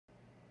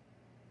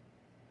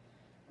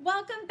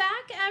Welcome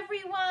back,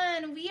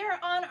 everyone. We are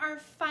on our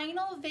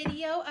final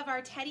video of our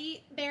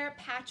teddy bear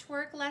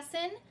patchwork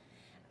lesson.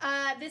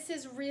 This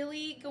is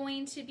really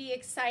going to be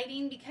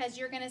exciting because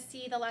you're going to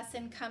see the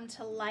lesson come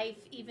to life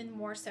even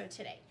more so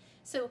today.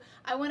 So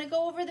I want to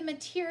go over the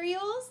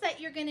materials that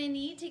you're going to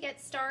need to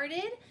get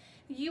started.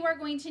 You are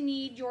going to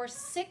need your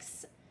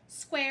 6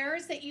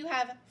 squares that you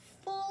have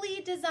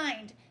fully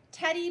designed.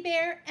 Teddy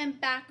bear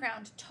and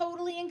background,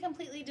 totally and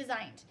completely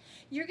designed.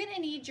 You're going to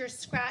need your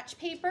scratch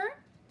paper,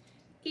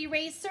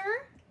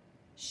 eraser,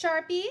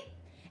 Sharpie,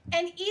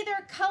 and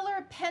either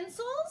color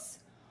pencils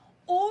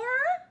or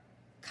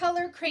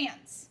color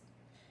crayons.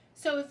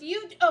 So if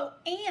you,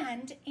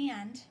 and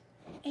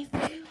if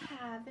you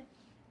have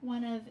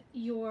one of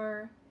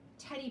your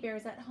teddy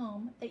bears at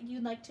home that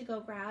you'd like to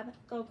go grab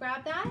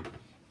that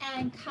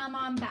and come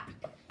on back.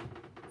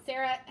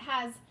 Sarah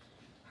has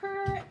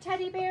her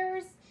teddy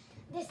bears.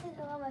 This is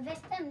the Loma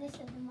Vista, and this is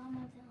the mom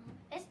of the Loma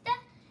Vista.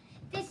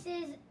 This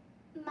is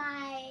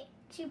my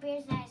 2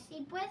 bears that I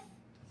sleep with,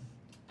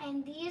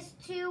 and these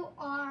 2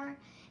 are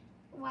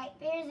white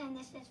bears, and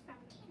this is from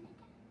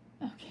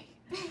Canada. Okay.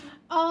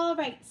 All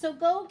right, so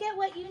go get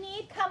what you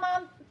need. Come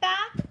on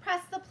back,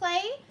 press the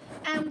play,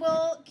 and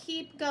we'll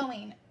keep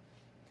going.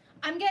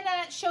 I'm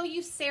gonna show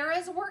you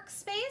Sarah's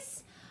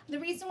workspace. The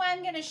reason why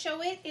I'm gonna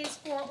show it is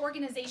for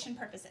organization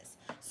purposes.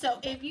 So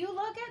if you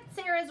look at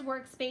Sarah's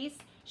workspace,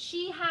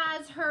 she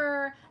has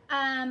her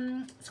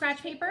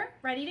scratch paper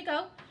ready to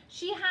go.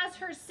 She has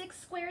her 6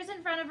 squares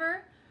in front of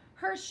her.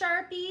 Her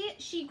Sharpie,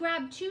 she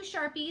grabbed 2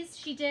 Sharpies.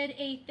 She did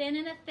a thin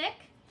and a thick.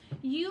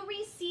 You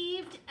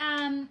received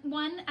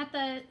one at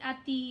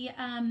the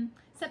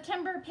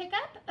September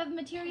pickup of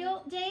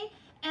Material Day.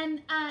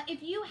 And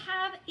if you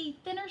have a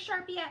thinner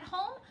Sharpie at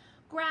home,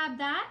 grab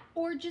that,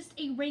 or just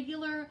a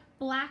regular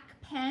black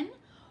pen.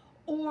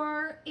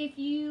 Or if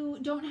you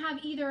don't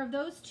have either of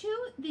those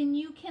 2, then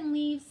you can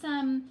leave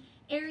some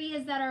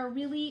areas that are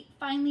really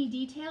finely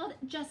detailed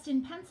just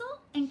in pencil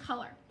and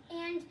color.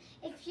 And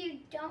if you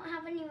don't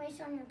have an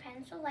eraser on your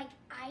pencil, like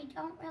I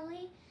don't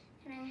really,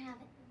 then I have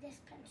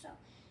this pencil.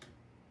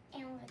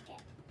 And look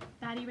at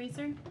that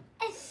eraser?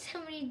 And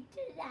somebody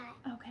did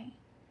that. Okay.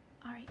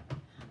 All right.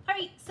 All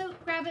right, so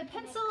grab a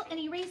pencil, an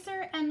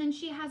eraser, and then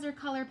she has her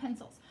color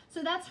pencils.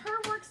 So that's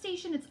her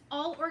workstation. It's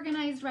all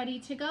organized, ready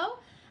to go.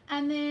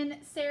 And then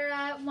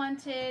Sarah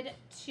wanted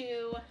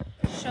to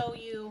show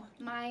you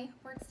my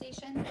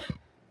workstation.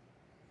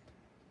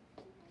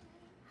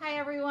 Hi,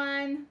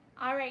 everyone.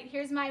 All right,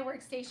 here's my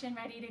workstation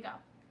ready to go.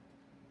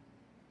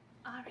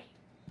 All right.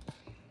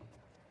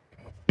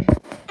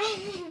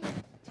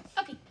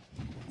 Okay,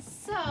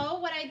 so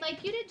what I'd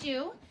like you to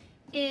do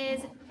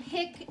is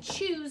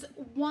choose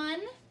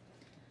one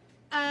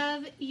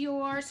of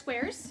your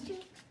squares,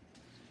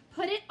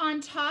 put it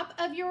on top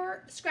of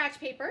your scratch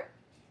paper,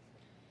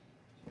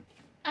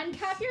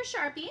 uncap your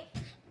Sharpie.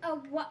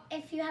 Oh, what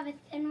if you have a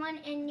thin one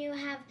and you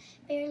have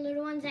very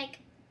little ones, like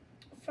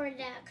for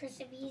the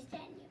cursive E's, then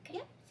you can.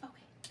 Yep.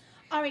 Okay.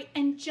 All right,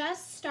 and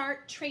just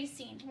start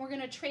tracing. We're going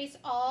to trace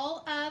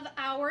all of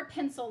our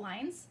pencil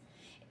lines.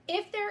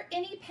 If there are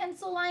any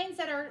pencil lines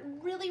that are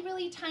really,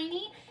 really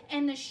tiny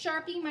and the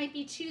Sharpie might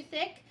be too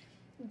thick,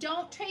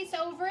 don't trace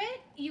over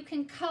it. You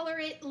can color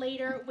it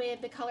later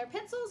with the color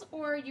pencils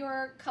or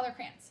your color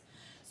crayons.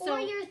 So, or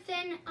your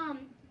thin,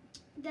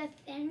 the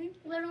thin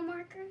little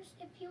markers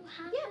if you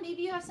have. Yeah,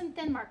 maybe you have some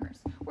thin markers.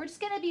 We're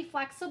just going to be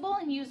flexible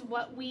and use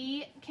what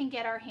we can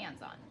get our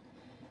hands on.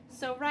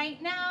 So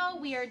right now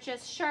we are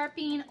just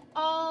sharpening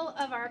all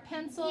of our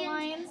pencil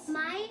lines.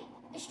 My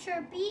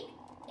Sharpie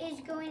is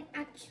going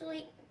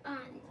actually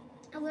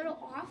a little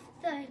off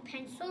the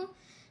pencil,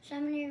 so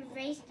I'm going to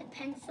erase the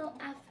pencil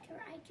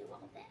after I do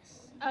all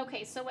this.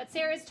 Okay, so what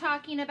Sarah's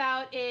talking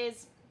about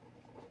is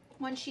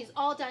when she's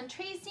all done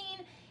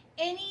tracing,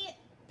 any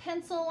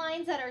pencil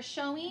lines that are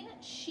showing,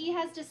 she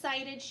has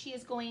decided she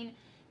is going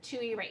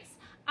to erase.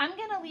 I'm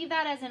going to leave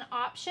that as an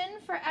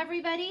option for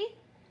everybody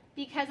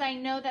because I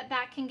know that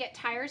that can get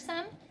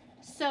tiresome.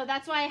 So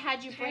that's why I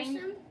had you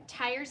bring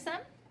tiresome.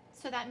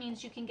 So that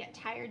means you can get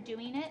tired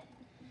doing it.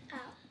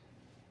 Oh,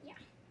 yeah.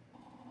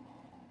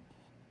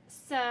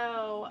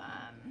 So,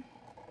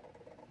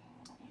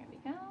 here we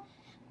go.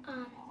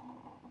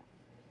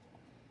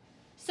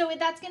 So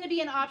that's going to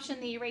be an option,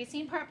 the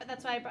erasing part, but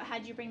that's why I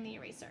had you bring the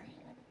eraser.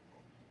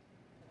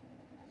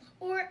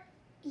 Or,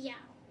 yeah.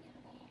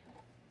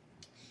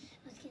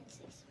 I was going to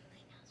say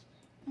something else.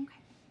 Okay.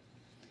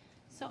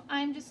 So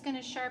I'm just going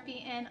to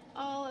Sharpie in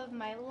all of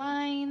my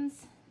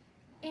lines.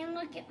 And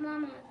look at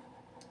Mama.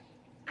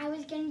 I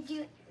was going to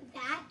do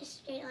that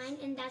straight line,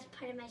 and that's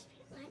part of my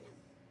straight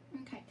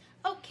line. Okay.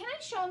 Oh, can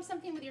I show them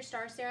something with your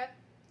star, Sarah?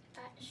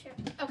 Sure.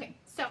 Okay,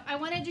 so I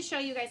wanted to show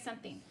you guys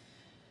something.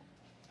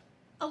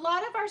 A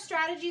lot of our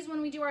strategies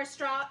when we do our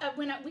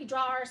when we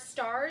draw our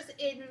stars,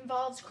 it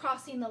involves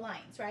crossing the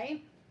lines,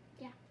 right?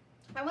 Yeah.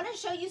 I want to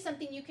show you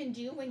something you can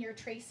do when you're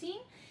tracing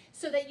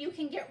so that you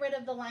can get rid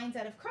of the lines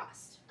that have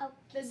crossed. Okay.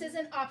 This is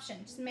an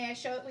option. May I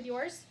show it with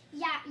yours?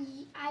 Yeah,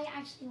 I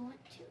actually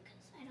want to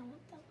because I don't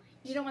want the line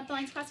You don't want the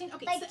lines crossing?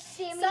 Okay, Like so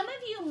Sammy some of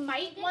you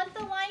might want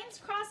the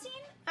lines crossing.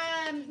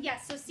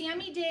 Yes, so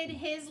Sammy did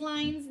his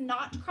lines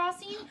not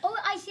crossing. Oh,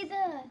 I see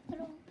the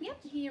little...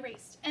 Yep, he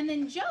erased. And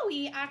then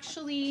Joey,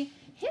 actually,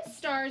 his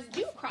stars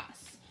do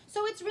cross.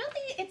 So it's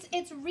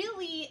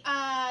really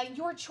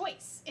your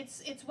choice.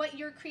 It's what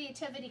your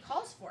creativity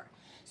calls for.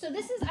 So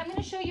I'm going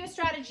to show you a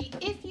strategy.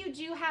 If you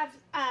do have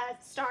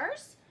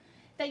stars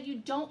that you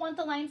don't want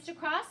the lines to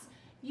cross,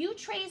 you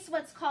trace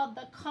what's called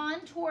the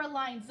contour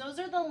lines. Those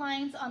are the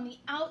lines on the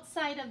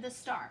outside of the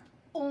star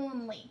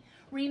only.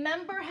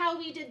 Remember how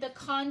we did the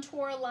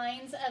contour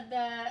lines of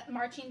the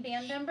marching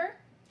band member?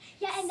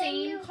 Yeah, and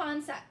Same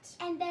concept.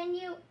 And then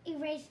you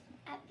erase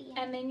at the end.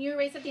 And then you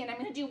erase at the end. I'm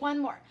going to do one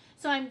more.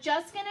 So I'm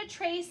just going to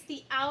trace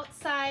the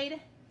outside.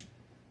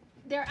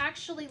 They're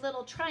actually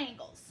little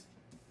triangles,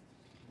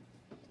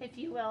 if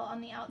you will,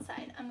 on the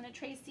outside. I'm going to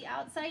trace the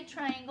outside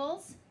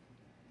triangles.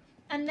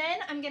 And then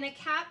I'm going to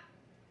cap,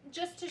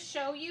 just to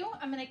show you,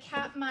 I'm going to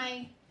cap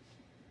my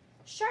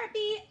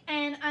Sharpie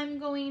and I'm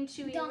going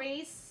to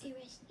erase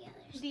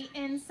the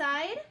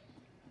inside.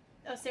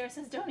 Oh, Sarah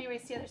says don't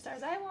erase the other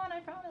stars. I won't,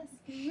 I promise.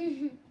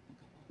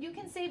 You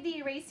can save the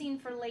erasing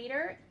for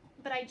later,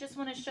 but I just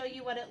want to show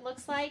you what it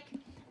looks like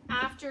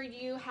after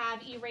you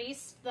have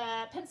erased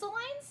the pencil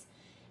lines.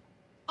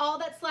 All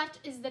that's left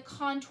is the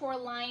contour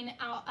line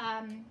out,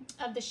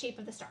 of the shape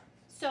of the star.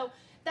 So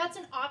that's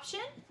an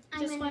option.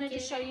 Just wanted to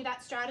show you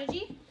that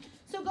strategy.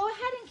 So go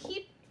ahead and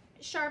keep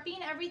sharpening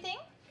everything.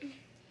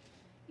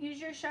 Use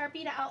your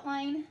Sharpie to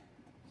outline,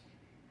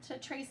 to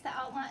trace the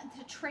outline,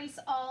 to trace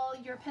all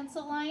your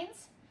pencil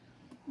lines.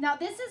 Now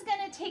this is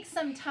going to take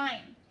some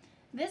time.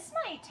 This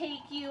might take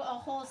you a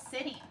whole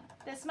sitting.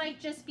 This might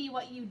just be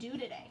what you do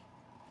today.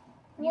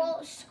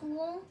 Well,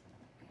 school,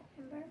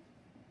 remember?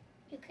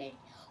 You could,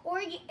 or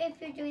if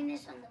you're doing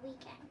this on the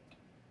weekend.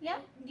 Yeah,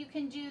 you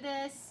can do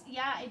this.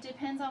 Yeah, it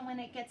depends on when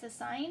it gets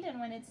assigned and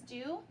when it's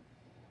due.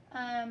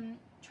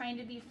 Trying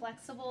to be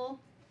flexible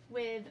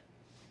with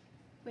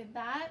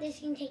that. This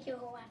can take you a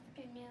whole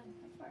afternoon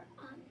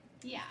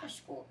for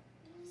school.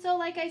 So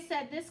like I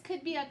said, this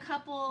could be a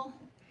couple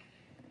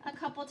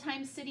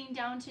times sitting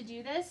down to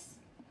do this.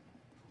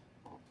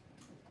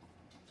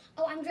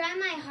 Oh, I'm drawing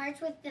my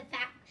hearts with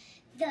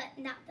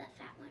not the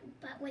fat one,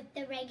 but with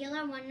the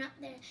regular one, not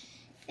the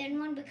thin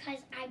one, because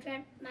I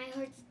drew my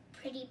hearts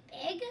pretty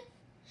big.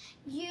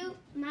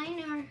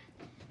 Mine are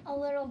a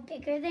little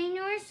bigger than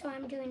yours, so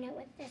I'm doing it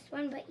with this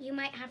one, but you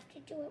might have to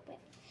do it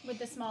with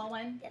the small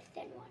one? The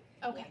thin one.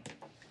 Okay.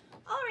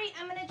 All right,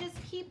 I'm going to just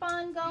keep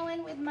on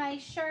going with my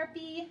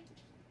Sharpie.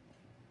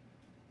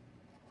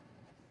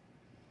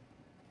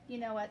 You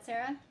know what,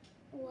 Sarah?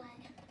 What?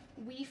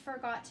 We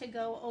forgot to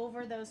go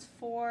over those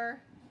 4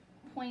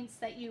 points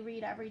that you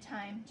read every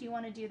time. Do you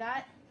want to do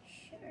that?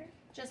 Sure.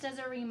 Just as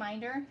a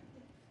reminder?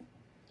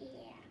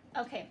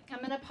 Yeah. Okay, I'm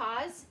going to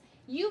pause.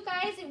 You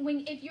guys,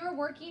 if you're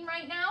working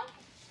right now,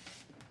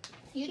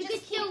 you just can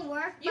still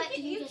work, but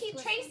you keep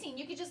tracing.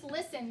 You could just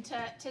listen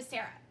to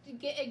Sarah,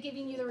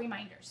 giving you the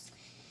reminders.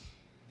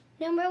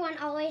 Number 1,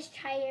 always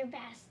try your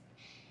best.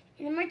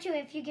 Number 2,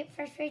 if you get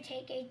frustrated,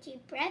 take a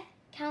deep breath.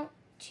 Count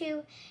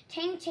to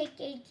 10, take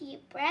a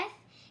deep breath,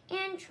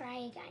 and try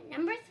again.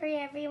 Number 3,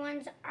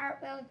 everyone's art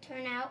will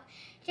turn out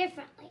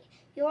differently.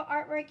 Your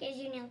artwork is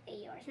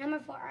uniquely yours. Number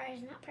 4, art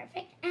is not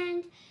perfect.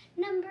 And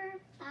number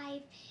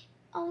 5,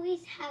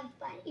 always have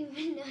fun,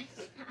 even though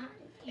it's not on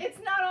here. It's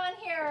not on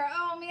here.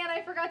 Oh man,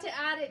 I forgot to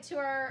add it to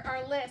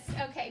our list.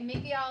 Okay,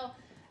 maybe I'll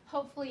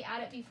hopefully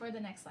add it before the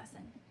next lesson.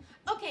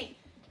 Okay.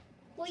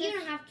 Well, you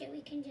don't have to.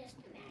 We can just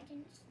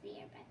imagine it's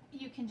there, but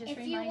you can just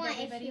remind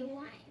everybody. If you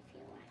want.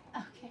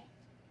 Okay.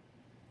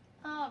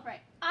 All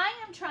right. I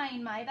am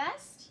trying my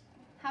best.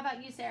 How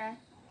about you, Sarah?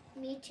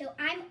 Me too.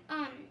 I'm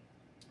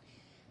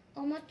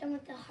almost done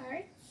with the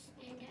hearts,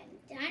 and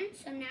I'm done.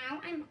 So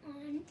now I'm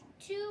gonna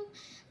do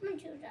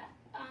the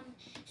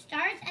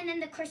stars, and then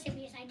the cursive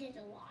U's. I did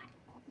a lot.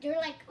 They're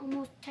like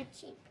almost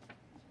touching,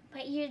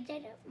 but you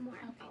did it more.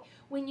 Okay.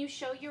 When you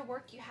show your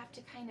work, you have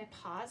to kind of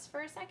pause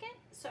for a second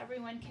so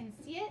everyone can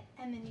see it,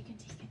 and then you can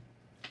take it.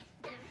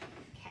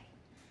 Okay.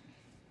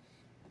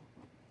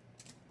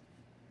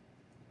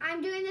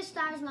 I'm doing the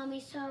stars, Mommy.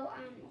 So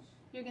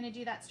you're gonna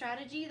do that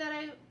strategy that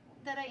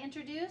I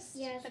introduced.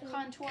 Yeah. The so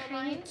contour I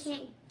lines.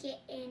 can't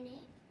get in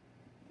it.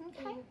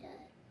 Okay. In the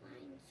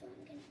line, so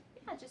I'm gonna.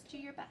 Yeah, just do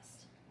your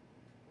best.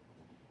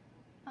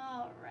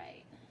 All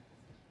right.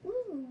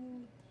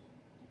 Ooh.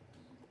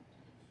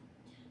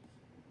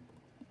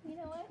 You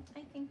know what?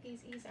 I think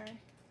these E's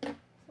are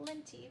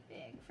plenty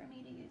big for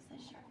me to use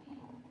this Sharpie.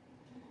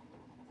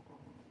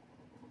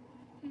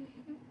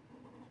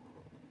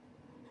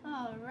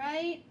 All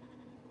right.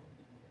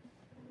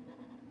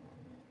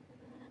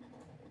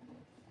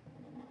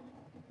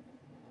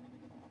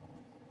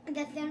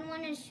 The thin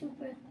one is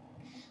super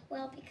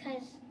well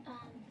because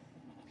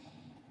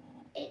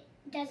it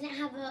doesn't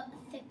have a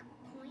thick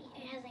point.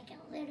 It has like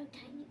a little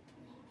tiny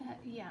point.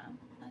 Yeah,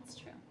 that's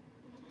true.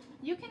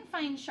 You can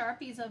find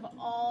Sharpies of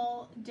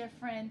all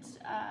different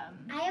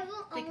I have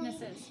only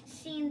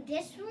seen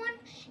this one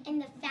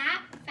and the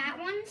fat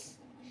ones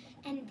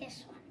and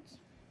this ones.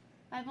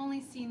 I've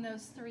only seen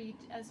those 3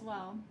 as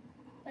well.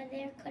 But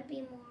there could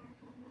be more.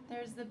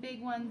 There's the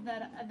big ones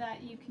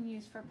that you can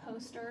use for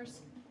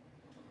posters.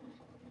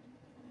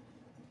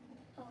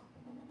 Oh,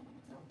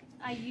 okay.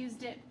 I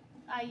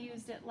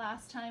used it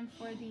last time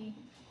for the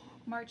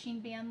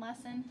marching band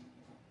lesson.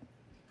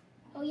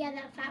 Oh yeah,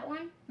 that fat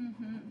one?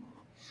 Mm-hmm.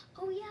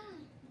 Oh yeah,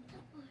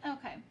 that one.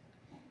 Okay.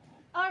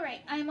 All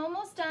right, I'm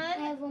almost done.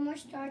 I have one more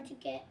star to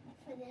get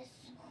for this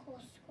whole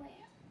square.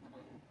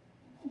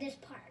 This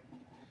part.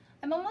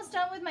 I'm almost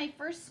done with my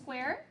first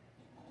square.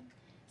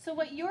 So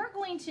what you're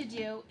going to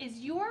do is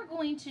you're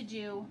going to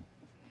do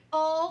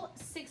all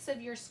 6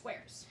 of your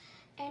squares.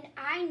 And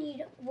I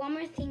need one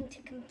more thing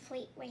to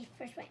complete. Wait,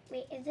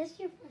 is this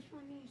your first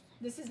one?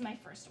 This is my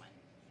first one.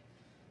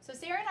 So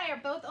Sarah and I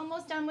are both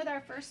almost done with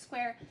our first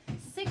square.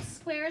 6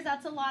 squares,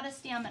 that's a lot of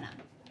stamina.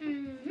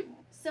 Mm-hmm.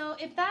 So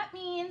if that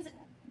means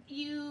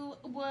you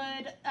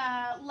would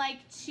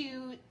like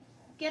to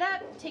get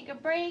up, take a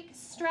break,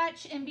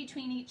 stretch in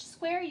between each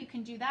square, you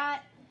can do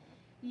that.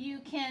 You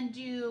can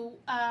do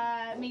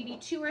maybe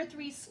 2 or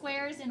 3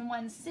 squares in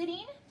one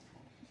sitting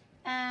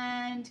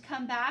and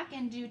come back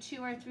and do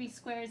 2 or 3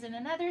 squares in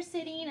another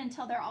sitting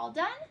until they're all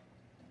done.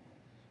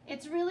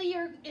 It's really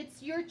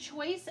your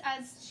choice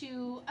as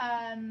to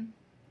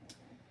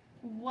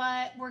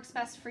what works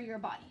best for your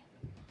body.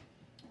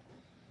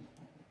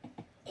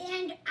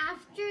 And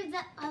after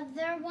the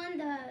other one,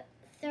 the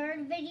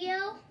third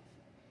video,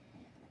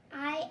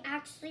 I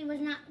actually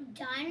was not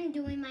done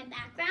doing my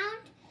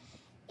background,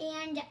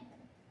 and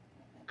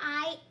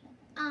I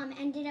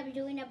ended up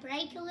doing a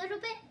break a little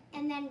bit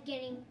and then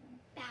getting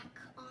back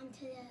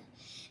onto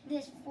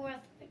this 4th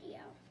video.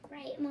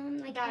 Right, Mom?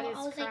 Like that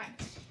is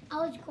correct.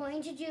 I was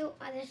going to do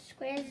other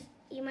squares.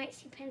 You might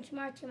see pencil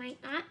marks, you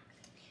might not.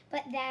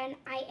 But then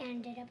I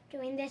ended up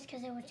doing this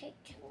because it would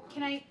take too long.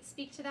 Can I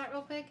speak to that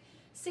real quick?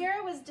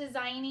 Sarah was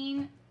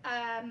designing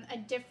a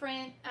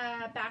different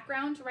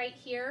background right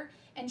here,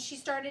 and she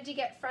started to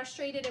get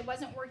frustrated. It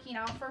wasn't working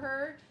out for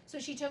her. So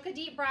she took a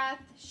deep breath.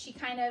 She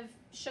kind of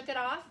shook it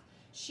off.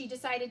 She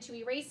decided to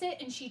erase it,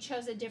 and she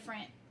chose a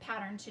different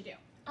pattern to do.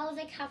 I was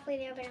like halfway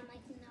there, but I'm like,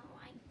 no,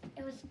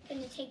 it was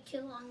going to take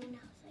too long, and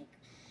I was like,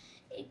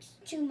 it's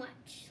too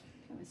much.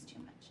 It was too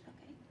much.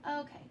 Okay.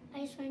 Okay.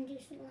 I just want to do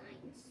some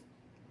lines.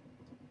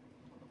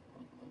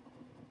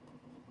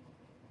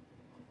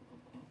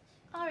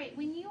 All right,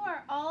 when you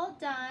are all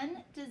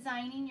done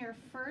designing your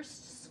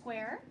first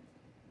square,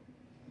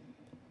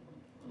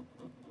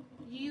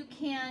 you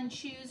can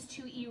choose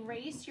to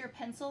erase your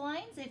pencil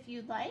lines if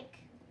you'd like.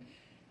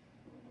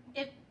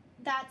 If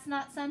that's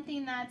not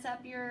something that's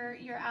up your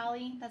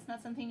alley, that's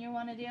not something you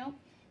want to do,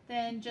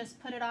 then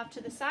just put it off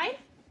to the side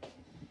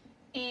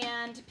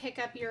and pick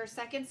up your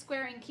second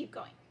square and keep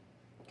going.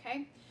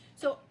 Okay?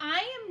 So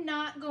I am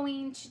not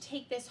going to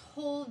take this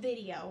whole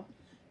video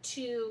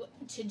to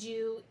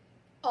do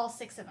all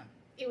 6 of them.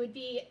 It would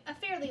be a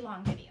fairly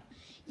long video.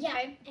 Yeah.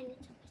 Okay?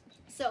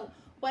 So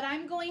what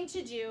I'm going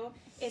to do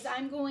is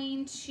I'm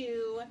going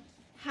to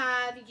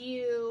have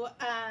you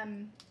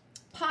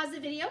pause the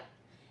video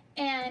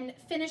and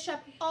finish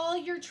up all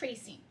your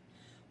tracing.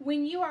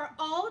 When you are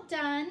all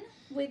done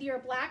with your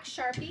black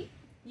Sharpie,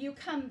 you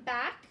come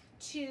back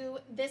to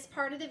this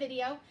part of the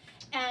video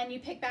and you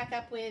pick back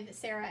up with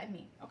Sarah and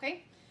me,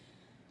 okay?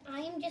 I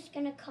am just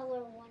going to color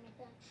one of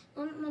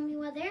them. Mommy,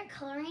 while they're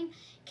coloring,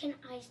 can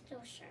I still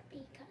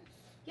Sharpie?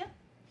 Yep.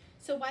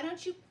 So why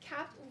don't you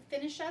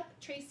finish up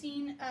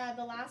tracing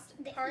the last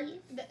part,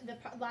 the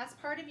last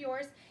part of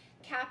yours,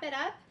 cap it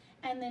up,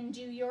 and then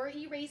do your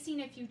erasing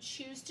if you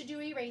choose to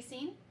do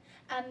erasing,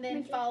 and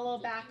then follow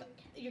back.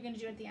 You're going to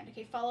do it at the end,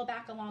 okay? Follow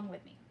back along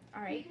with me,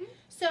 all right? Mm-hmm.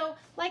 So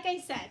like I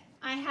said,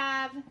 I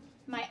have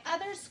my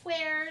other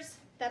squares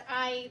that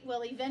I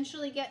will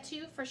eventually get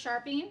to for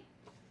sharpening.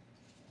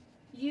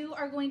 You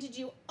are going to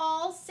do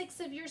all 6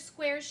 of your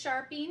squares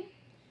sharpening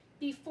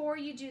before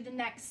you do the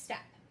next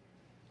step.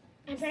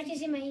 I'm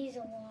practicing my E's a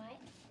lot.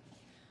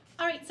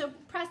 All right, so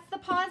press the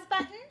pause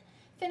button,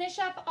 finish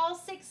up all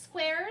 6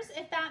 squares.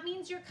 If that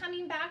means you're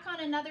coming back on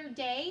another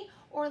day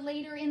or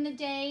later in the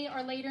day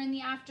or later in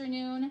the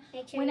afternoon,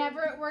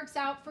 whenever it works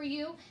out for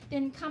you,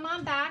 then come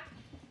on back,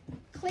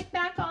 click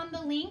back on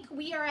the link.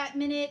 We are at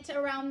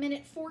around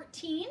minute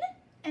 14.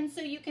 And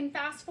so you can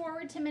fast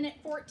forward to minute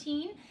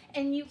 14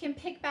 and you can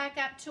pick back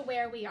up to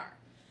where we are.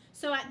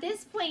 So at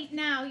this point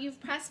now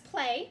you've pressed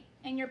play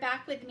and you're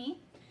back with me,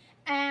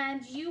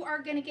 and you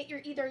are going to get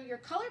either your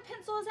color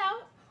pencils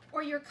out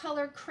or your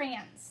color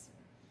crayons.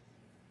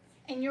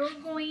 And you're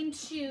going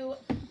to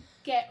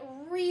get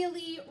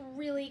really,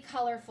 really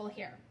colorful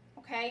here,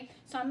 okay?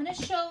 So I'm going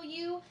to show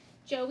you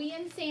Joey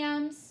and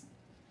Sam's.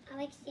 I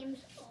like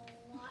Sam's a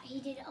lot. He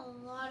did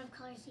a lot of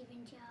colors,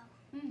 even Joe.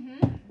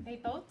 Mm-hmm. They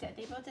both did.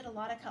 They both did a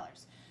lot of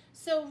colors.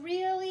 So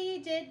really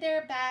did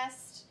their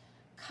best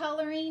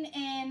coloring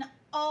in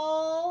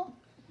all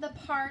the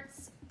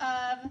parts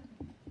of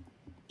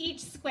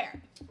each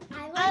square.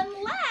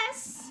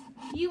 Unless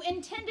you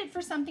intended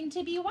for something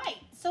to be white.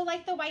 So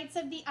like the whites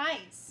of the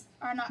eyes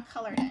are not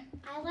colored in.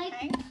 I like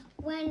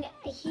when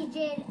he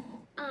did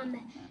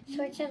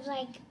sorts of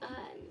like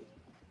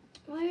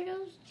what are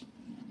those?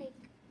 Like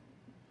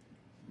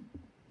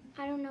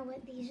I don't know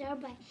what these are,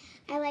 but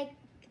I like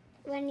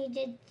when he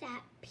did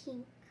that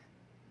pink.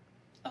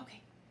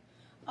 Okay.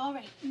 All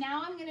right.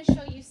 Now I'm going to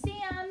show you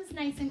Sam's,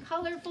 nice and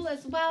colorful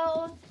as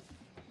well.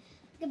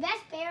 The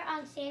best bear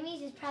on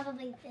Sammy's is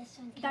probably this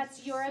one.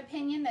 That's your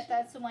opinion, that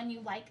that's the one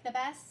you like the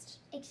best?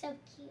 It's so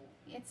cute.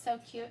 It's so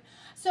cute.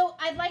 So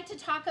I'd like to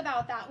talk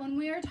about that when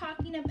we're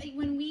talking about,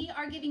 when we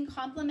are giving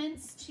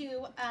compliments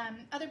to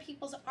other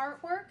people's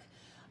artwork.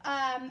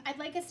 I'd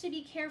like us to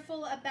be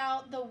careful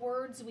about the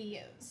words we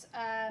use.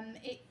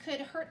 It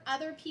could hurt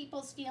other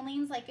people's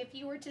feelings. Like if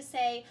you were to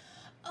say,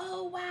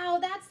 oh wow,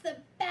 that's the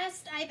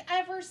best I've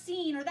ever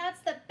seen, or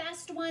that's the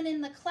best one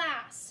in the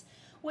class.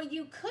 What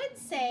you could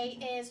say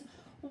is,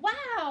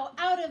 wow,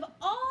 out of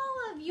all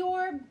of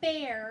your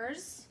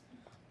bears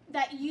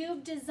that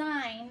you've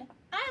designed,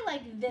 I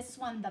like this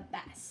one the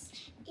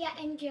best. Yeah,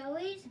 and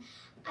Joey's,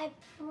 I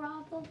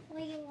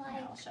probably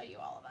like... I'll show you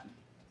all of them.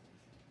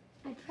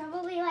 I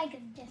probably like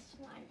this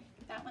one.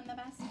 That one the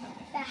best?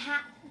 Okay.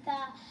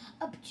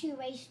 The up to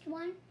waist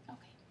one.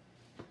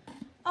 Okay.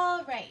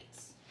 All right.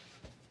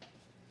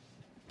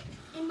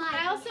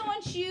 I also opinion.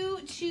 want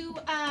you to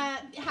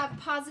have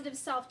positive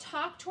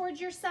self-talk towards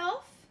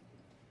yourself.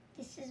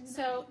 This is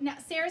So now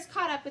Sarah's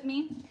caught up with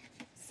me.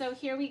 So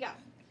here we go.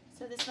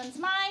 So this one's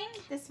mine,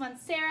 this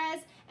one's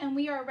Sarah's, and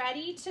we are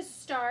ready to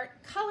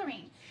start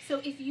coloring. So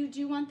if you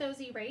do want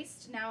those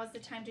erased, now is the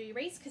time to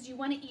erase, because you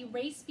want to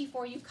erase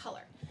before you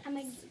color. I'm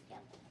going to do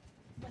yellow.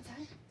 What's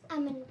that?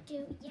 I'm going to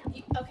do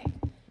yellow. Okay,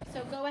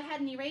 so go ahead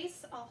and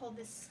erase. I'll hold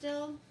this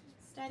still,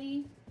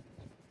 steady.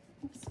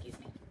 Excuse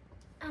me.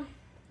 Okay,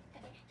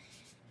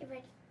 you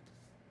ready?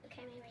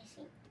 Okay, I'm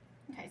erasing.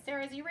 Okay,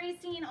 Sarah's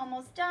erasing,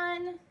 almost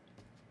done.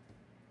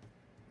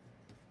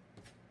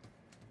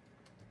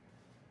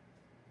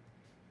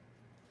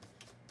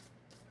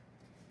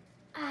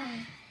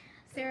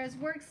 Sarah's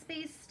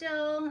workspace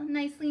still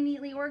nicely,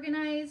 neatly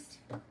organized.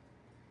 All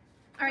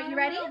right, you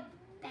ready?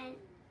 Bent.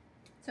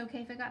 It's okay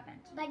if it got bent.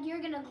 But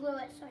you're going to glue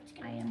it so it's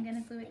going to I am going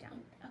to glue it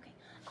down. Okay.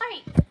 All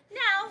right.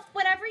 Now,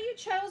 whatever you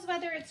chose,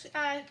 whether it's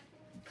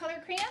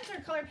color crayons or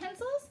color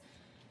pencils,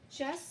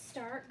 just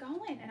start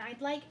going. And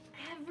I'd like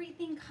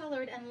everything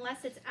colored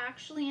unless it's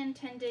actually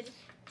intended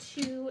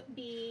to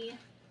be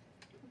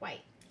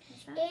white.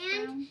 And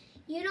brown?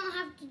 you don't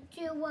have to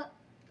do what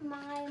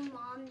my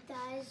mom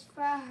does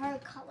for her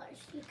colors.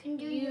 You can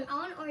do your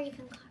own or you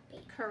can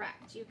copy.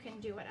 Correct. You can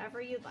do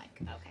whatever you'd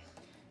like. Okay.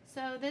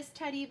 So this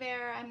teddy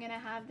bear, I'm going to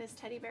have this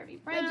teddy bear be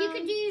brown. Like you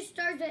can do your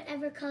stars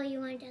whatever color you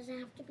want. It doesn't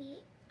have to be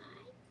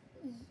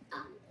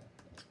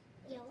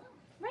yellow.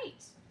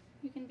 Right.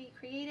 You can be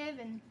creative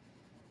and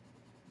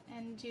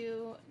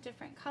do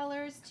different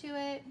colors to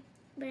it.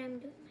 But I'm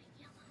doing my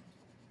yellow.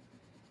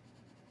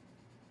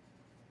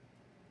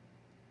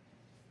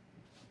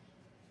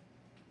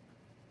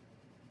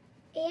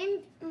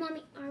 And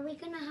Mommy, are we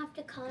gonna have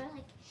to color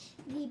like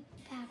the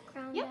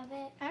background of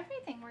it?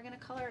 Everything. We're going to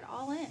color it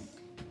all in.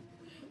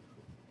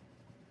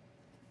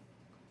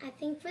 I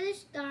think for the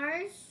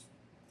stars,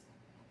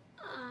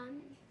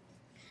 I'm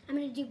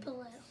gonna do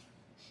blue.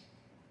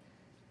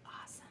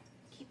 Awesome.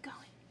 Keep going.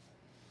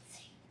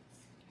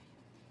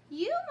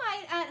 You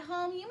might, at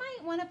home, you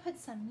might want to put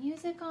some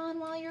music on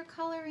while you're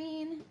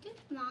coloring. Good,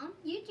 Mom.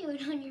 You do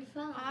it on your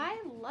phone. I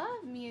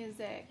love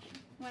music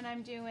when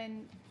I'm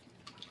doing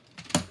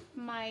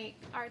my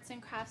arts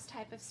and crafts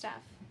type of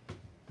stuff.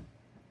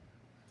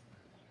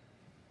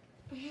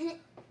 I'm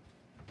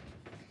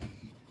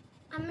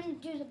gonna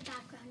do the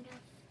background of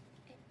it.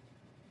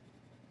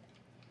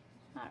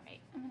 All right,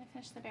 I'm going to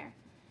finish the bear.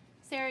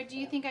 Sarah, do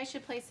you think I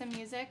should play some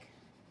music?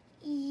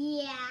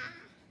 Yeah.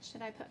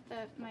 Should I put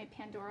my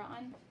Pandora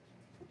on?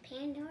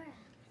 Pandora.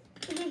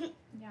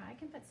 Yeah, I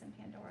can put some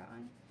Pandora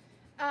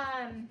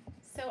on.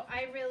 So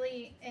I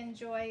really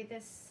enjoy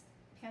this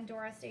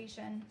Pandora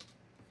station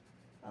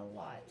a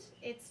lot.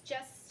 It's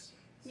just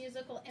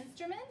musical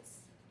instruments.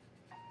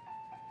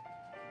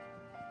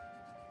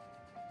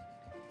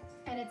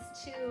 And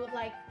it's to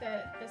like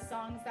the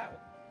songs that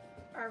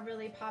are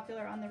really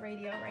popular on the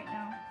radio right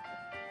now,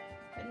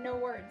 but no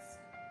words.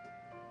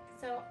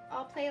 So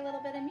I'll play a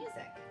little bit of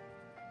music.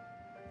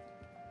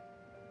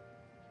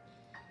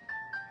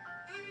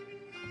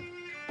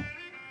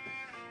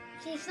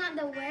 See, it's not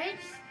the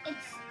words,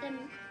 it's the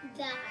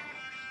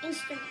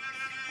instruments.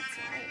 That's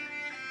right.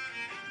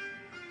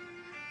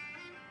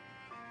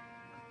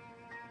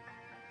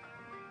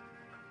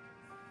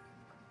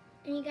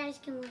 And you guys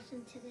can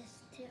listen to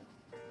this too.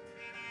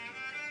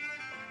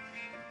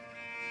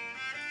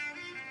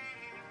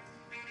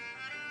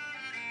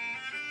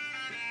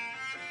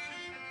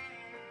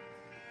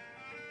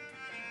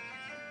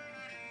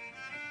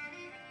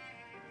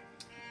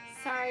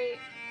 Sorry,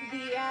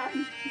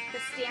 the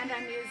stand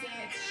I'm using,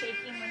 it's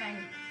shaking when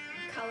I'm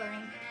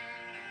coloring.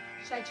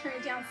 Should I turn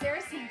it down?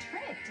 Sarah's saying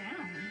turn it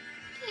down.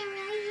 can't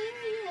really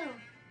hear you.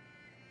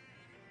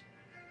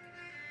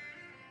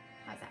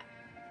 How's that?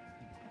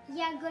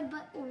 Yeah, good,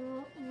 but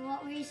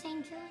what were you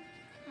saying to them?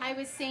 I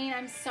was saying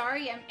I'm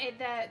sorry.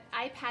 The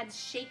iPad's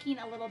shaking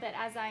a little bit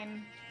as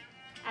I'm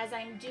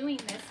doing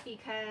this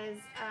because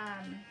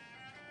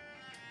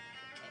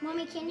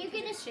Mommy, can you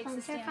get a shakes the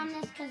sponsor stand. from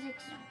this because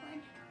it's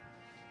awkward?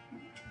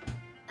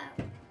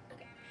 Oh,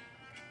 okay.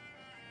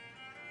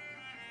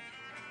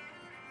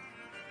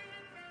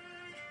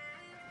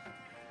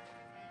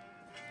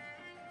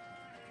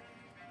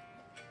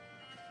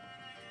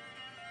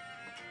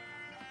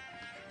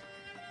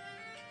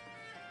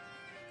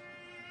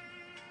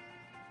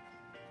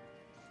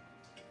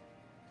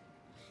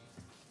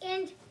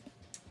 And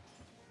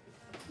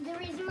the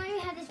reason why we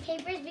have this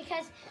paper is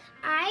because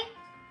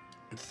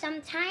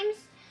sometimes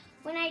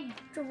when I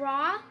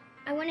draw,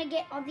 I want to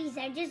get all these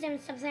edges, and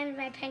sometimes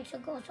my pencil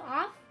goes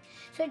off,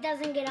 so it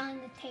doesn't get on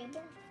the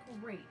table.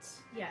 Great.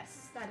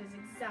 Yes, that is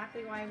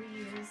exactly why we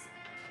use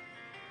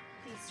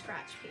the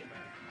scratch paper.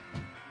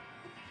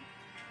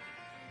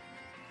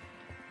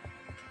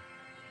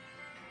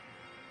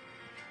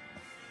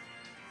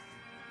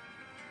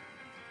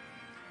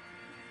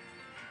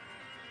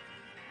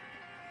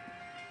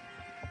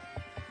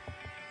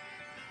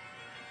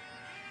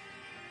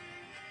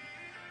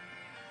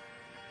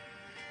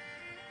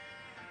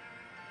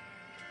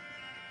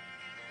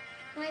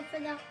 Like for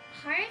the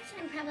hearts,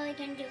 I'm probably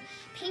going to do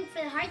pink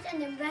for the hearts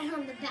and then red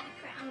on the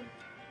background.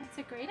 That's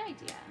a great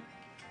idea.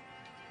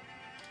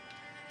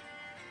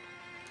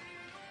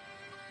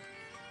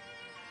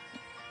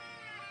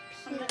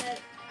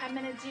 I'm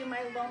gonna do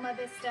my Loma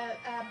Vista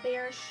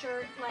bear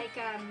shirt like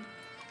a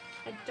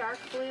dark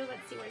blue.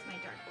 Let's see, where's my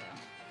dark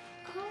blue?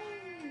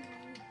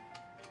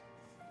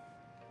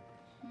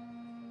 Oh.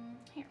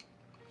 Here.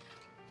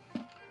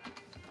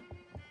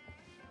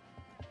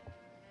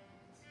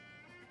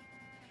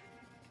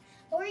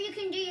 Or you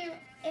can do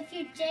if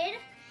you did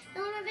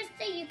Loma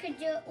Vista, you could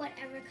do it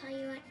whatever color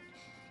you want.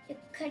 You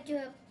could do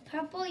it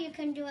purple, you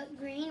can do it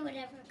green,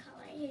 whatever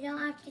color. You don't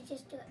have to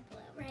just do it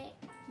blue, right?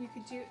 You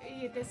could do.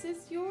 This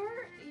is your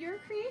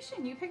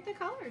creation. You pick the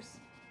colors.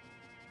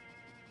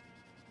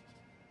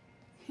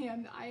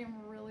 And I am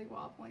really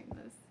wobbling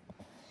this.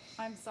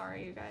 I'm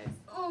sorry, you guys.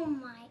 Oh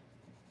my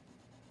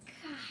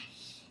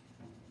gosh.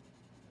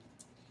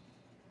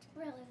 It's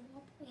really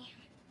wobbly.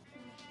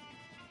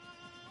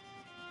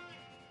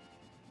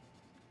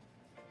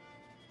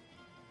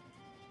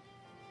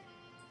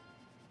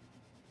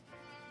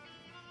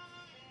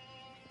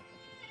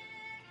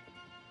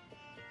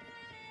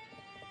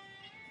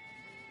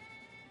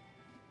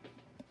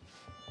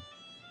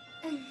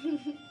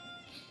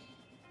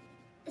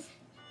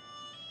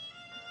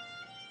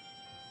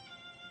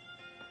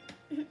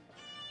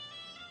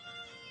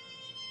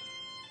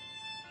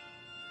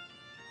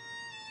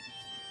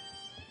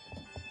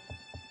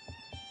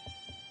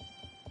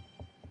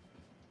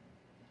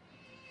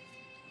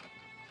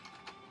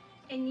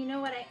 And you know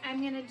what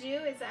I'm gonna do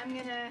is I'm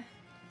gonna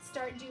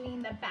start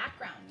doing the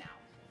background now.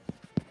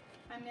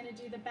 I'm gonna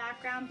do the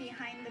background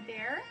behind the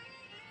bear.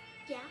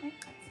 Yeah. That's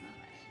not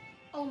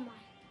right. Oh my.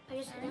 I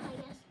just did it, I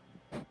guess.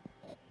 Okay.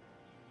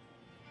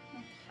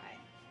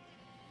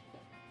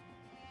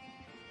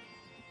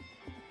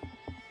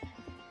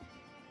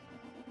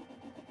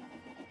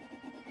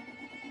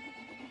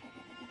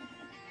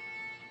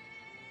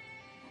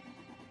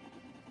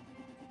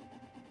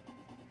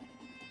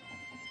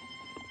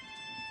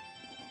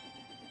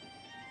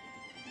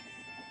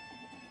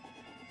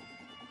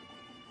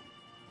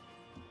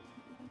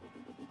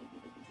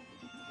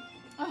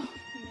 Oh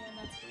man,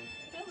 that's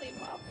really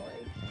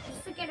wobbly.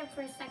 Just look at it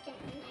for a second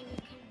and then you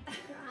can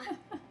draw.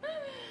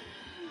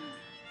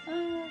 Oh,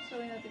 there's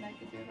really nothing I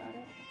could do about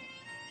it.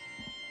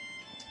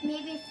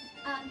 Maybe if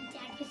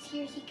Dad was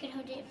here, he could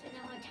hold it for the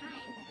whole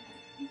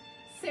time.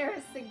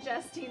 Sarah's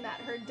suggesting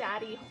that her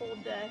daddy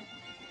hold the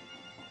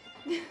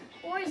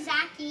Or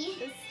Zachy.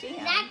 the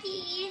stand.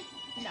 Zachy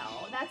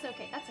No, that's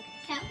okay. That's okay.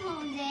 can't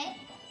hold it.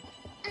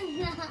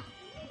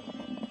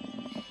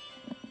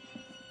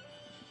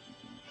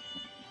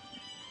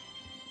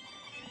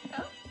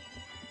 Oh.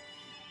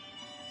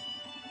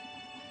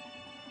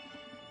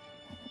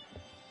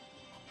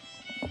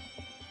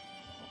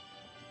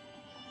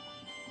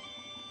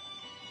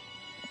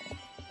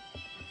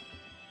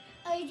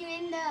 Are you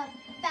doing the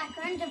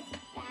background of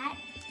that?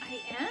 I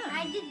am.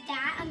 I did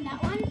that on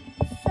that one.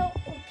 So,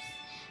 oops.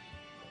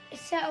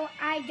 So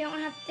I don't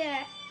have to,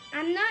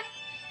 I'm not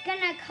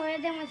gonna color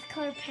them with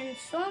colored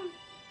pencil.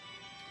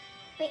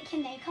 Wait,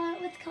 can they color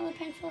it with colored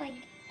pencil? Like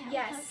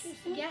Yes,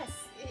 yes.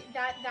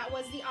 That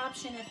was the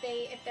option. If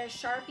they're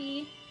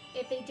Sharpie,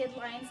 if they did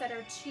lines that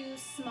are too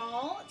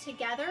small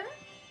together,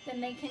 then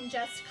they can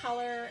just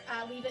color,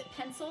 leave it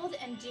penciled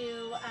and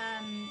do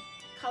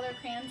color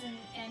crayons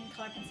and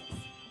color pencils.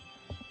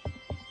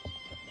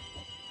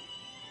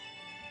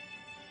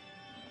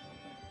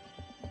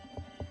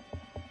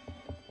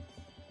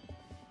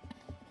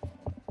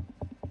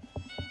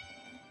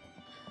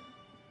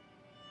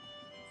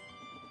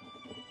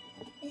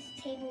 This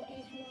table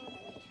is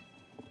wobbly.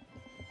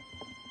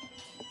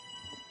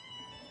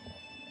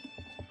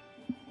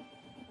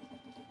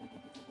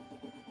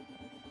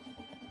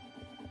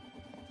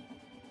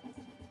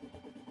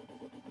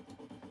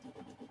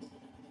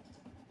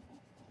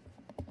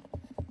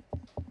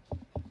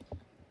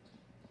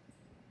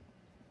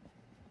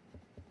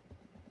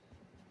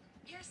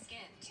 Clear skin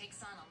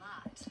takes on a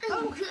lot.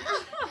 Oh.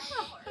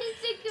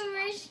 It's a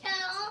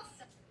commercial.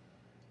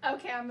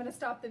 Okay, I'm gonna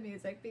stop the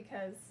music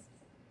because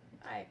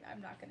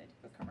I'm not gonna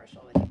do a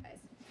commercial with you guys.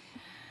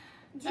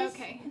 Just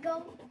Okay.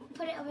 go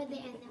put it over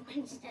there and then when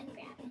it's done,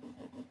 grab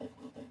it.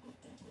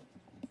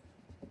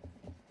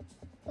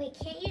 Wait,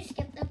 can't you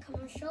skip the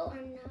commercial or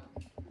no?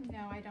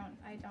 No, I don't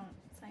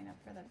sign up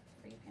for the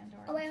free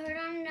Pandora. Oh, I heard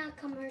on a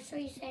commercial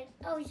you said,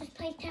 oh, just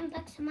pay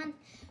 $10 a month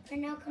for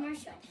no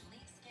commercials. Can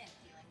leave skin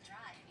feeling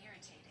dry and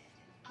irritated.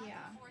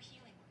 Yeah. Before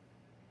healing.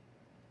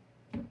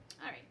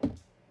 All right.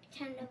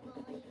 Turn the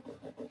volume.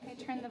 I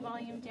turn the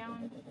volume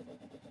down,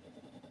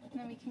 and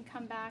then we can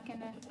come back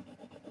in a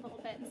little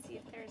bit and see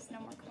if there's no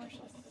more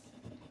commercials.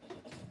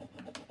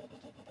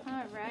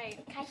 All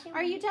right.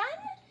 Are you done?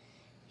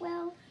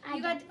 Well,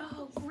 You got,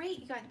 oh great,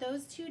 you got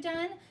those two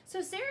done.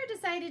 So Sarah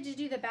decided to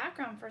do the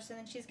background first and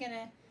then she's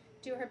gonna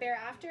do her bear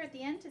after at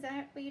the end. Is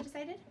that what you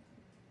decided?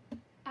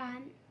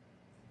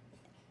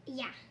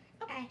 Yeah.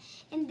 Okay.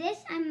 And this,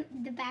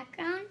 the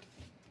background,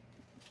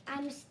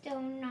 I'm still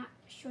not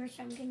sure,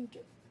 so I'm gonna do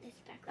this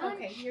background.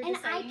 Okay, you're and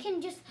deciding. I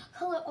can just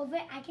color over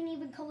it. I can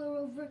even color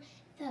over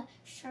the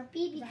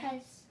Sharpie because.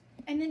 Right.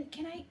 And then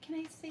can I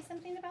say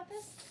something about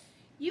this?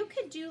 You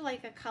could do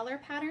like a color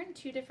pattern,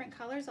 2 different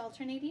colors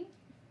alternating,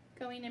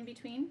 going in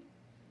between.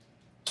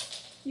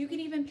 You could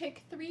even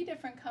pick 3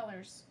 different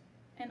colors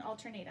and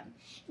alternate them.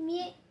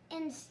 Me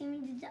and Simi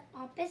did the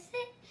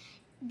opposite.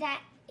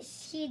 That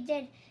she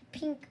did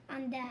pink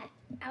on the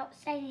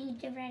outside and he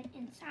did red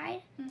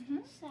inside. Mm-hmm.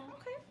 So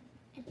Okay.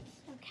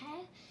 it's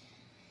okay.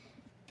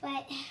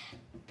 But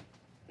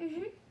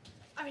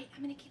All right,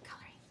 I'm gonna keep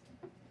coloring.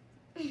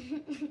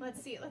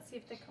 Let's see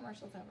if the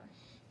commercial's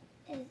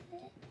over. Is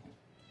it?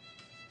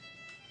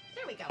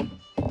 There we go.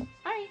 All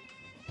right.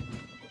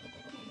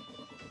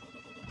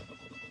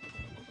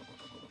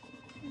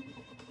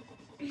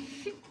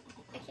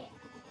 Okay.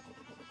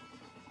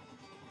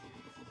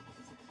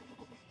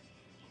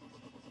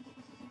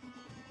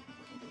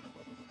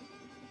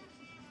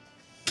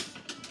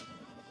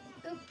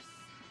 Oops.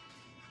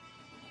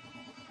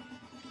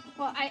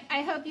 Well,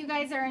 I hope you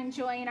guys are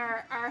enjoying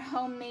our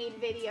homemade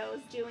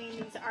videos doing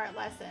these art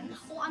lessons.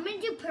 Oh, I'm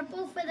gonna do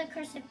purple for the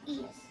cursive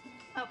E's.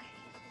 Okay.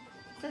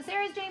 So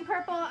Sarah's doing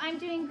purple, I'm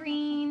doing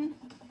green.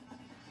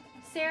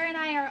 Sarah and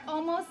I are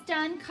almost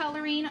done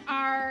coloring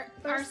our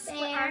first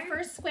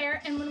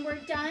square, and when we're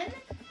done,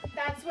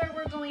 that's where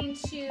we're going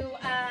to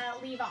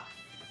leave off.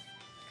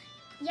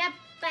 Yep,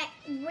 but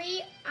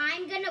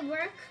I'm gonna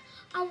work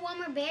on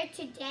Warmer Bear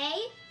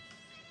today,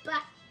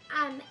 but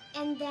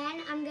and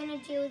then I'm gonna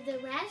do the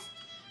rest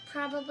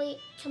probably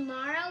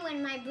tomorrow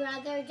when my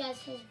brother does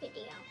his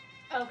video.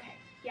 Okay.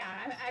 Yeah,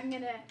 I'm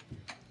gonna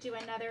do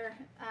another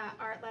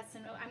art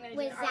lesson. I'm gonna do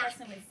an art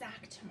lesson with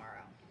Zach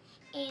tomorrow.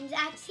 And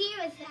Zach's here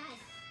with us.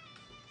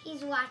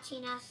 He's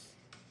watching us.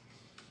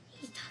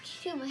 He's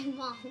talking to my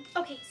mom.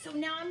 Okay, so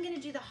now I'm gonna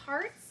do the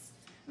hearts.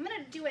 I'm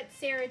gonna do what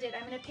Sarah did.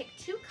 I'm gonna pick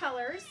 2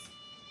 colors,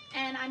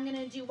 and I'm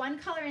gonna do 1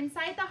 color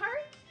inside the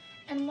heart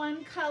and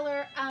 1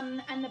 color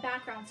on the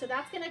background. So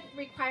that's gonna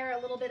require a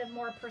little bit of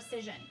more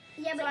precision.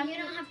 Yeah, so but you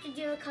don't have to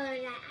do a color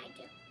that I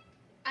do.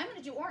 I'm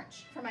gonna do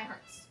orange for my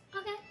hearts.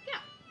 Okay.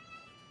 Yeah.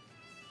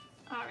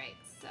 All right,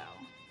 so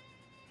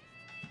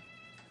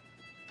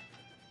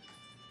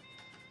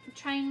I'm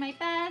trying my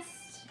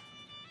best,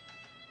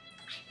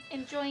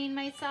 enjoying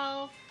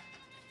myself.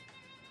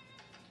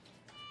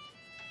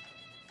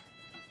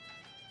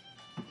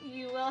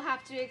 You will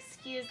have to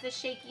excuse the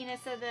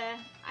shakiness of the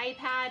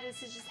iPad.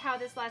 This is just how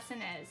this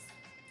lesson is.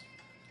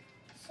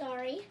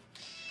 Sorry.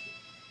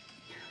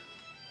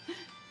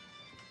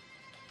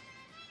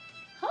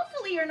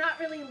 Hopefully you're not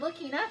really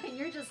looking up and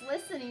you're just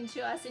listening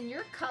to us and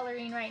you're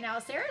coloring right now.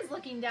 Sarah's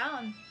looking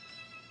down.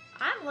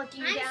 I'm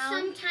looking down.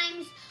 I'm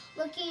sometimes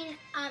looking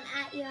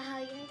at you how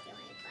you're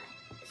doing,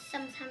 but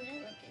sometimes I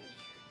look in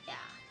here. Yeah.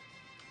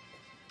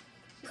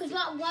 Because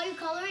while you're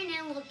coloring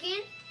and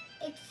looking,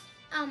 it's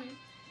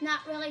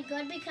not really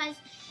good because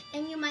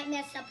then you might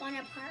mess up on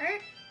a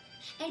part.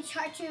 And it's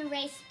hard to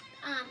erase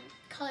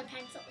colored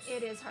pencils.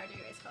 It is hard to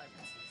erase colored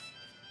pencils.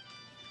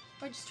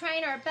 We're just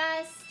trying our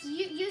best.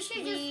 You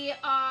should We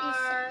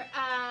are,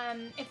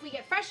 if we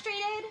get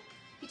frustrated,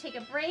 you take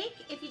a break.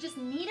 If you just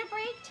need a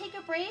break, take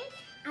a break.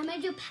 I'm going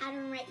to do a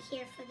pattern right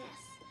here for this.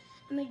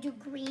 I'm going to do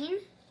green.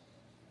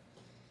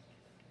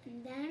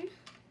 And then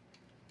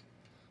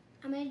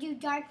I'm going to do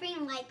dark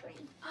green, light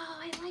green. Oh,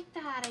 I like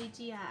that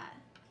idea.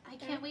 I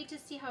can't wait to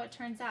see how it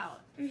turns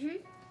out. Mm-hmm.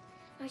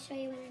 I'll show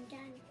you when I'm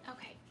done.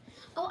 Okay.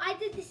 Oh, I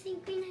did the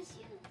same green as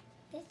you.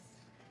 This.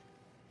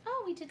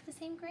 Oh, we did the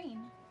same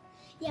green.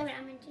 Yeah, but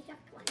I'm going to do dark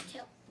one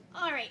too.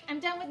 All right, I'm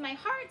done with my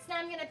hearts. Now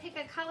I'm going to pick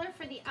a color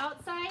for the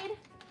outside.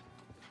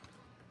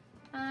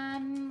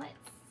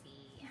 Let's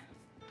see.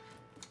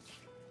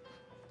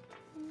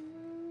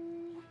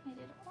 I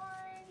did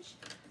orange.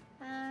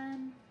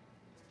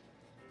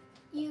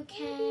 You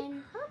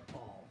can.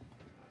 Purple.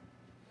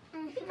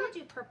 I think I'll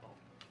do purple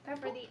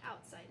for the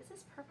outside. Is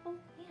this purple?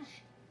 Yeah.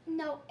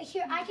 No,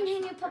 here, I can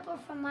hang you purple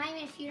from mine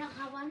if you don't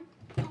have one.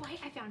 Oh,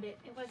 I found it.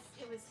 It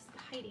was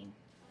hiding.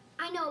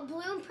 I know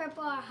blue and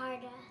purple are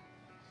harder.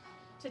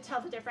 To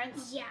tell the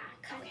difference? Yeah,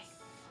 because,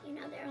 you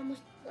know, they're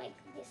almost like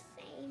the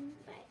same,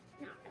 but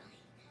not really.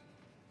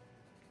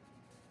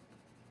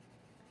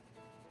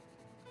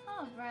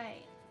 All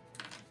right.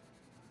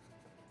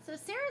 So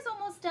Sarah's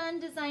almost done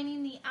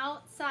designing the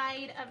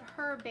outside of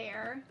her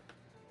bear.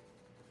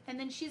 And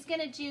then she's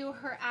gonna do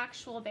her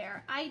actual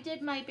bear. I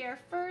did my bear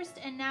first,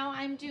 and now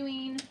I'm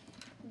doing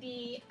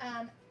the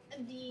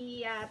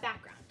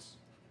background.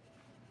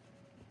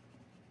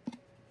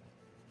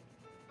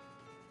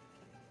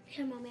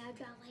 Here, Mommy, I'll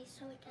draw light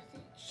so it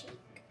doesn't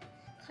shake.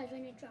 Because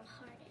when I draw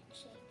hard, it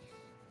shakes.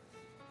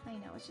 I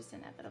know, it's just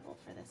inevitable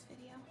for this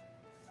video.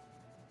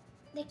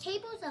 The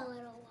cable's a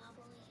little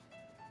wobbly.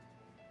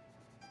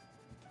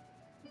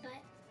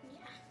 But,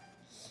 yeah.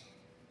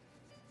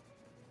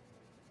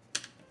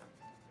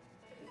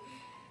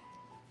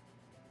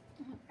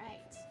 All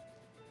right.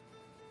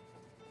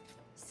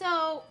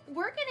 So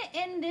we're gonna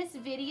end this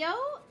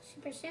video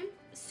Super soon?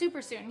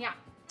 super soon, yeah.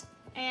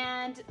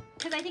 And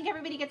because I think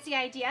everybody gets the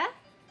idea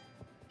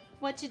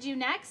what to do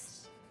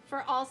next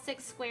for all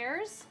 6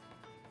 squares.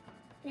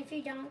 And if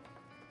you don't,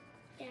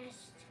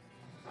 just...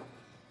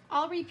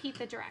 I'll repeat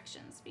the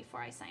directions before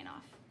I sign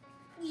off.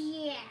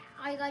 Yeah,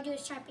 all you gotta do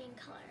is Sharpie and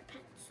color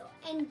pencil.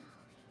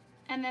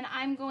 And then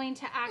I'm going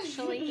to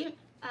actually,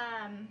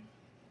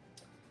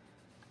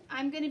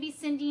 I'm going to be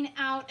sending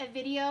out a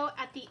video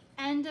at the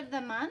end of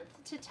the month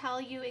to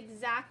tell you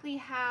exactly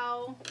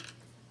how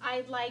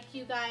I'd like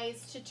you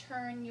guys to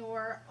turn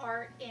your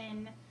art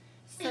in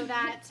so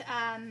that,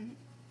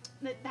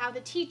 how the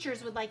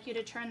teachers would like you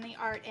to turn the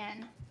art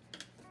in.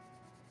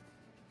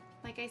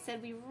 Like I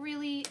said, we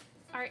really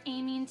are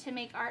aiming to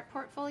make art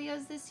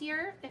portfolios this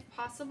year, if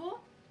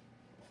possible.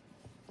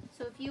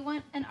 So if you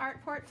want an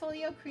art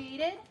portfolio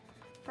created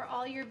for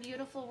all your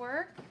beautiful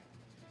work,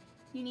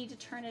 you need to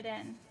turn it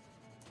in.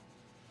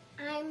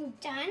 I'm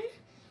done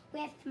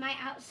with my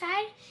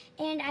outside,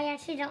 and I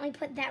accidentally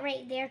put that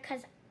right there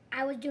because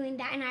I was doing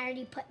that, and I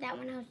already put that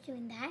when I was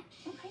doing that.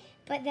 Okay.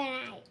 But then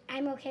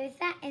I'm okay with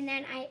that, and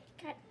then I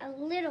got a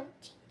little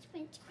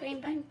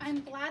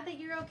I'm glad that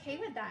you're okay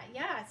with that.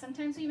 Yeah,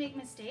 sometimes we make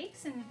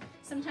mistakes, and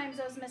sometimes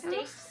those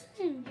mistakes,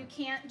 you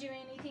can't do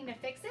anything to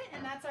fix it,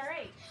 and that's all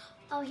right.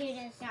 Oh, here it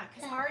is. Yeah,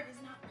 because art is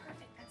not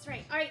perfect. That's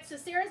right. All right, so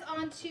Sarah's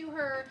on to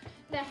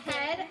the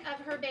head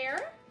of her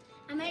bear.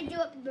 I'm going to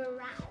do it brown.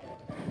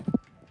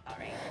 All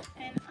right,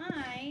 and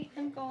I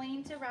am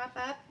going to wrap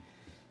up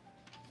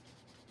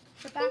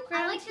the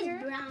background I like here.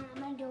 this brown.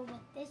 I'm going to do it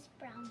with this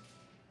brown.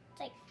 It's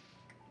like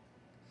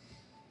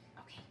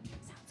Okay,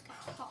 sounds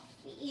good.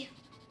 coffee.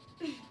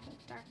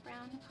 Dark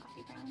brown,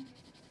 coffee brown.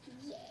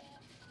 Yeah.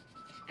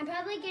 I'm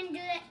probably going to do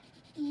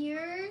the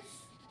ears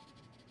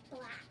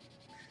black.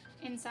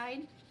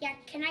 Inside? Yeah,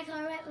 can I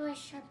color it with a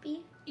Sharpie?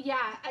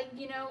 Yeah,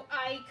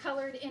 I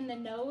colored in the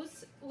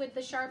nose with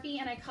the Sharpie,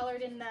 and I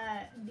colored in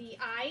the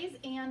eyes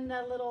and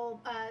the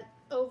little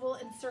oval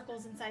and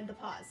circles inside the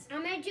paws.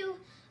 I'm going to do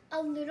a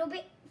little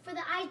bit for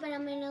the eyes, but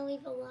I'm going to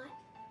leave a lot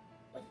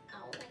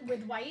without.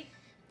 With white?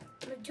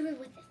 I'm going to do it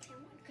with the same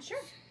one.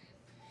 Sure.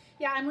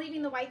 Yeah, I'm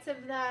leaving the whites of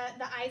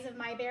the eyes of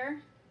my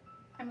bear.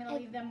 I'm going to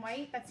leave them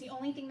white. That's the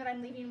only thing that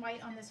I'm leaving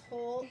white on this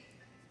whole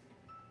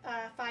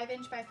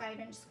 5-inch by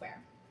 5-inch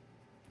square.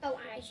 Oh,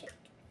 I should do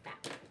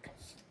that one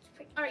because it's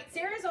pretty. All right,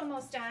 Sarah's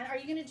almost done. Are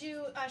you going to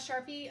do a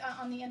Sharpie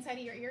on the inside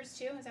of your ears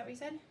too? Is that what you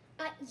said?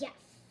 Yes.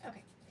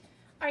 Okay.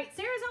 All right,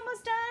 Sarah's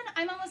almost done.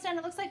 I'm almost done.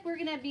 It looks like we're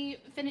going to be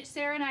finished.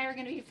 Sarah and I are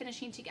going to be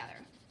finishing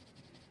together.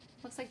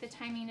 Looks like the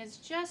timing is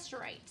just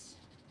right.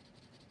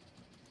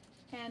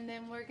 And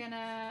then we're going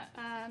to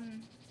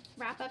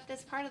wrap up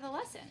this part of the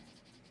lesson.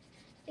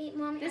 Wait,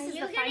 Mommy, This are is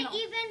you the going to final.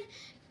 even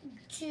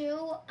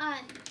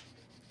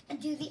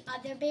do the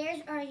other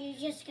bears, or are you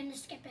just going to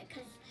skip it?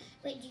 Because,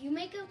 wait, do you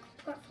make a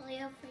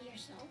portfolio for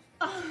yourself?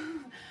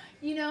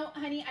 You know,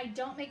 honey, I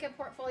don't make a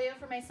portfolio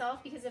for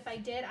myself because if I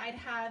did, I'd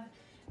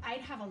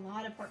have a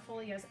lot of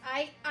portfolios.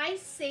 I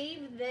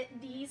save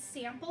these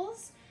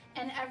samples,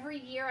 and every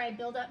year I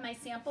build up my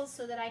samples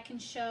so that I can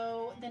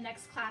show the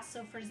next class.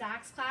 So for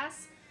Zach's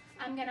class,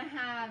 I'm gonna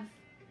have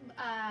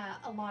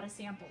a lot of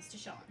samples to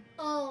show him.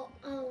 Oh,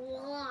 a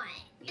lot.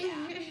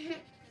 Yeah.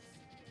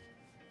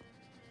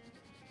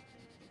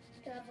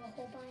 Do you have a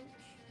whole bunch?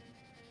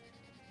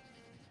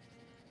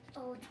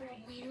 Oh, it's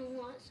really a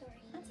lot, sorry.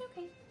 That's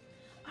okay.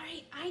 All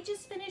right, I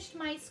just finished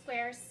my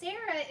square.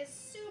 Sarah is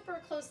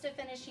super close to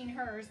finishing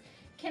hers.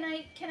 Can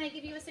I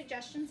give you a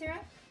suggestion, Sarah?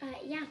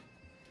 Yeah.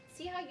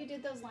 See how you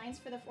did those lines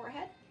for the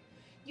forehead?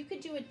 You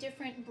could do a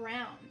different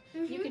brown.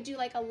 Mhm. You could do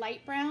like a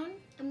light brown.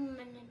 I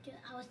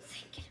was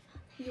thinking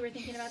about that. You were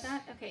thinking about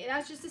that? Okay,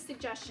 that's just a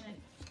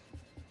suggestion.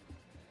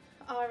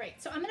 All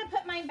right, so I'm gonna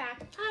put mine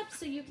back up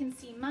so you can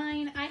see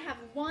mine. I have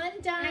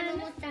one done. I'm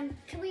almost done.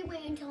 Can we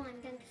wait until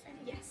I'm done?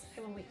 Yes,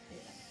 I will wait for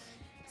you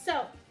then.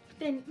 So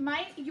then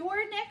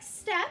your next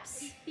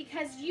steps,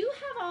 because you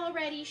have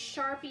already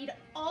Sharpied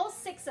all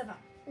 6 of them.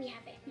 We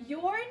have it.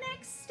 Your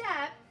next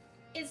step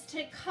is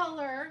to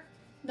color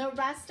the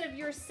rest of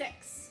your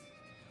 6.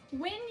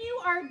 When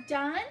you are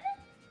done,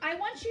 I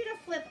want you to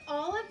flip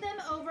all of them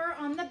over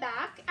on the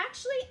back.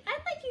 Actually, I'd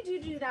like you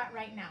to do that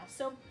right now.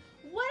 So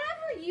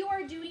whatever you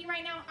are doing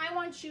right now, I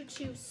want you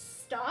to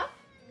stop.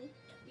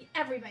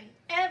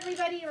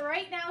 Everybody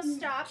right now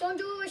stop. Don't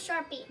do it with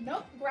Sharpie.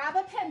 Nope, grab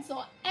a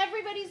pencil.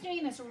 Everybody's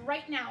doing this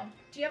right now.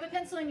 Do you have a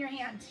pencil in your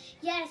hand?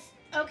 Yes.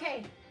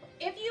 Okay,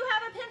 if you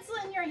have a pencil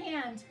in your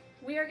hand,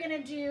 we are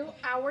gonna do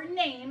our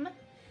name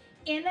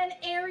in an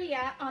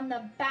area on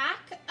the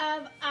back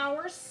of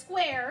our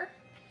square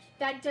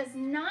that does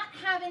not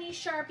have any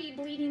Sharpie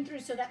bleeding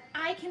through so that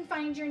I can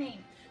find your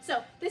name.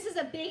 So this is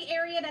a big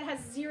area that has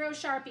 0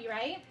 Sharpie,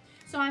 right?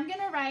 So I'm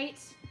gonna write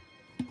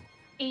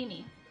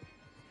Amy.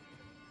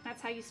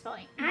 That's how you spell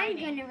it. I'm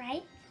gonna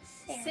write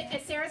Sarah.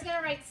 Sarah's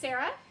gonna write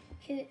Sarah.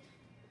 Who-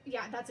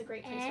 Yeah, that's a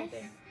great face right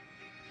there.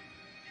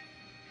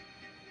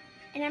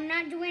 And I'm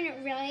not doing it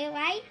really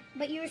light,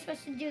 but you were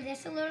supposed to do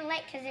this a little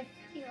light because if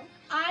you...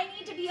 I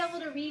need to be able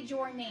to read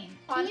your name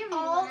on you read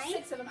all mine?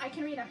 6 of them. I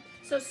can read them.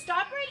 So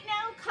stop right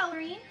now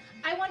coloring.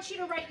 I want you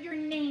to write your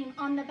name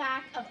on the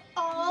back of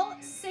all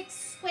 6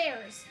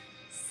 squares.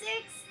 6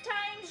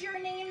 times your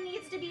name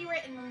needs to be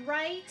written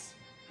right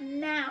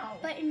now.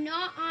 But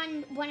not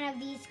on one of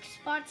these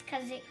spots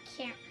because it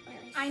can't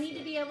really I need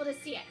to be able to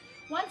see it.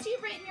 Once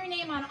you've written your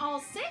name on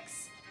all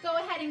 6, go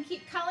ahead and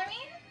keep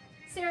coloring.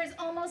 Sarah's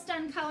almost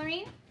done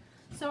coloring.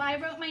 So I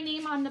wrote my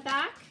name on the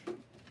back.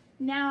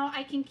 Now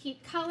I can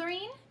keep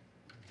coloring.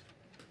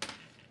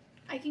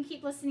 I can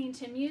keep listening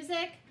to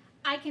music.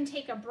 I can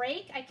take a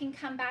break. I can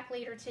come back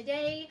later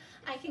today.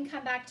 I can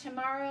come back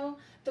tomorrow.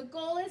 The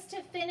goal is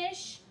to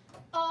finish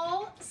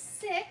all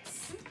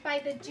 6 by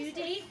the due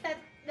date that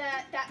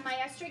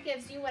Maestra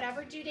gives you,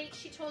 whatever due date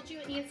she told you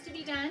it needs to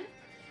be done.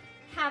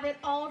 Have it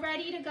all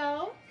ready to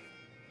go.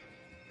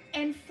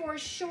 And for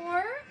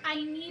sure,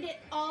 I need it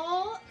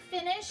all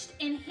finished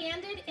and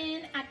handed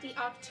in at the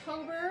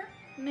October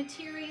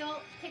material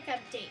pickup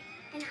date.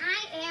 And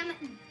I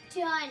am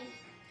done.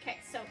 Okay,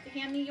 so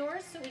hand me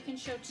yours so we can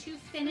show 2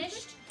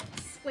 finished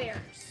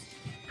squares.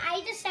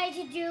 I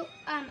decided to do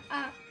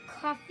a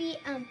coffee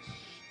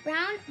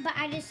brown, but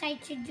I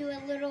decided to do a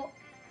little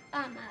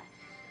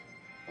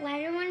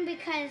lighter one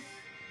because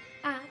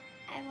I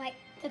like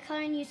the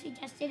coloring you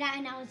suggested that,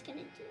 and I was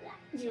gonna do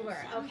that. You were,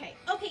 okay.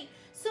 Okay,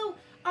 so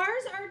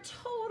ours are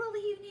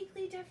totally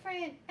uniquely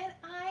different, and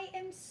I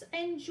am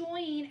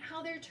enjoying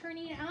how they're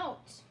turning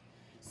out.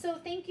 So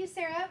thank you,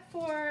 Sarah,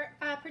 for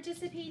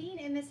participating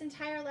in this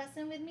entire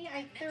lesson with me.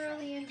 I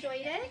thoroughly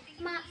enjoyed it.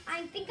 Mom,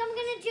 I think I'm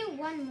gonna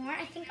do one more.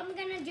 I think I'm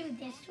gonna do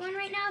this one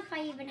right now if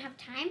I even have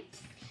time,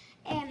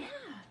 and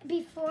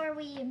before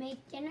we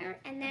make dinner,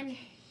 and then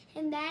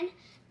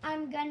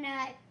I'm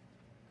gonna.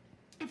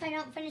 If I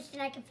don't finish it,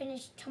 I can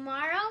finish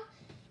tomorrow,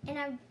 and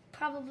I'm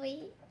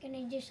probably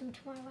gonna do some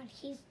tomorrow when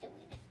he's doing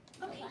it.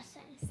 Okay,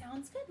 Lesson.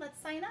 sounds good. Let's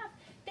sign up.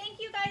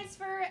 Thank you guys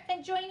for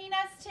joining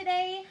us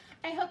today.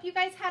 I hope you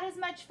guys had as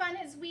much fun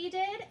as we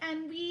did,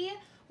 and we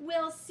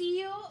will see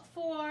you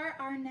for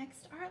our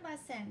next art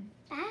lesson.